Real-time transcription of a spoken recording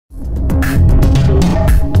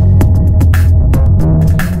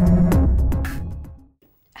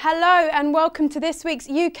and welcome to this week's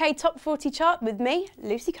UK Top 40 chart with me,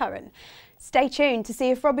 Lucy Curran. Stay tuned to see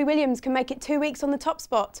if Robbie Williams can make it 2 weeks on the top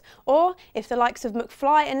spot, or if the likes of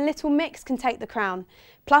McFly and Little Mix can take the crown.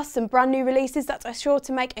 Plus some brand new releases that are sure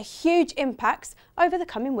to make a huge impact over the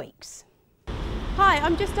coming weeks. Hi,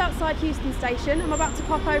 I'm just outside Euston Station. I'm about to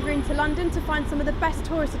pop over into London to find some of the best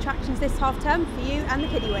tourist attractions this half term for you and the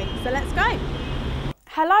kiddie so let's go!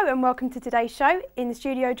 Hello and welcome to today's show. In the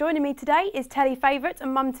studio joining me today is telly favourite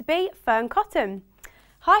and mum-to-be, Fern Cotton.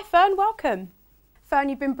 Hi Fern, welcome. Fern,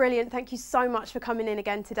 you've been brilliant. Thank you so much for coming in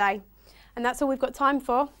again today. And that's all we've got time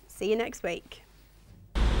for. See you next week.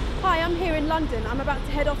 Hi, I'm here in London. I'm about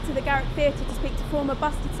to head off to the Garrick Theatre to speak to former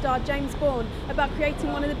Busted star James Bourne about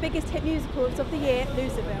creating one of the biggest hit musicals of the year,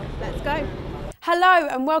 Loserville. Let's go. Hello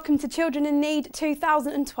and welcome to Children in Need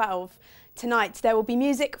 2012. Tonight there will be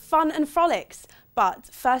music, fun and frolics. But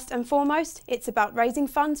first and foremost, it's about raising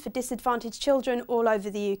funds for disadvantaged children all over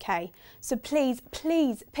the UK. So please,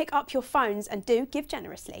 please pick up your phones and do give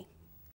generously.